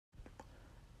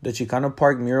The Chicano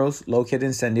Park murals, located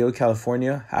in San Diego,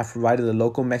 California, have provided the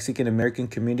local Mexican-American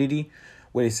community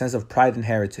with a sense of pride and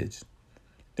heritage.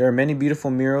 There are many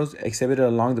beautiful murals exhibited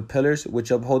along the pillars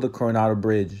which uphold the Coronado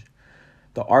Bridge.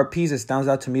 The art piece that stands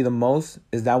out to me the most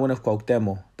is that one of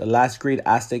Cuauhtémoc, the last great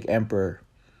Aztec emperor.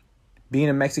 Being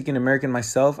a Mexican-American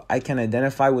myself, I can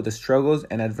identify with the struggles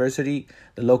and adversity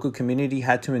the local community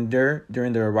had to endure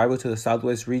during their arrival to the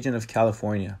southwest region of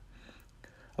California.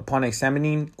 Upon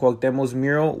examining Cuauhtémoc's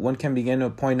mural, one can begin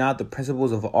to point out the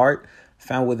principles of art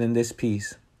found within this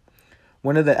piece.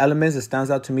 One of the elements that stands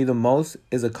out to me the most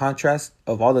is the contrast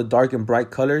of all the dark and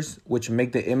bright colors, which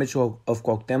make the image of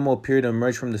Cuauhtémoc appear to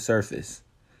emerge from the surface.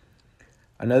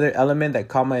 Another element that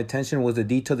caught my attention was the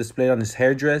detail displayed on his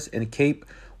hairdress and cape,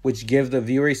 which give the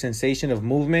viewer a sensation of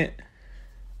movement.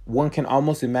 One can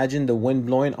almost imagine the wind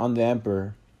blowing on the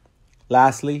emperor.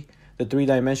 Lastly, the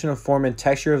three-dimensional form and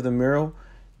texture of the mural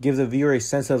give the viewer a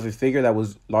sense of a figure that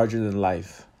was larger than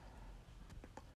life.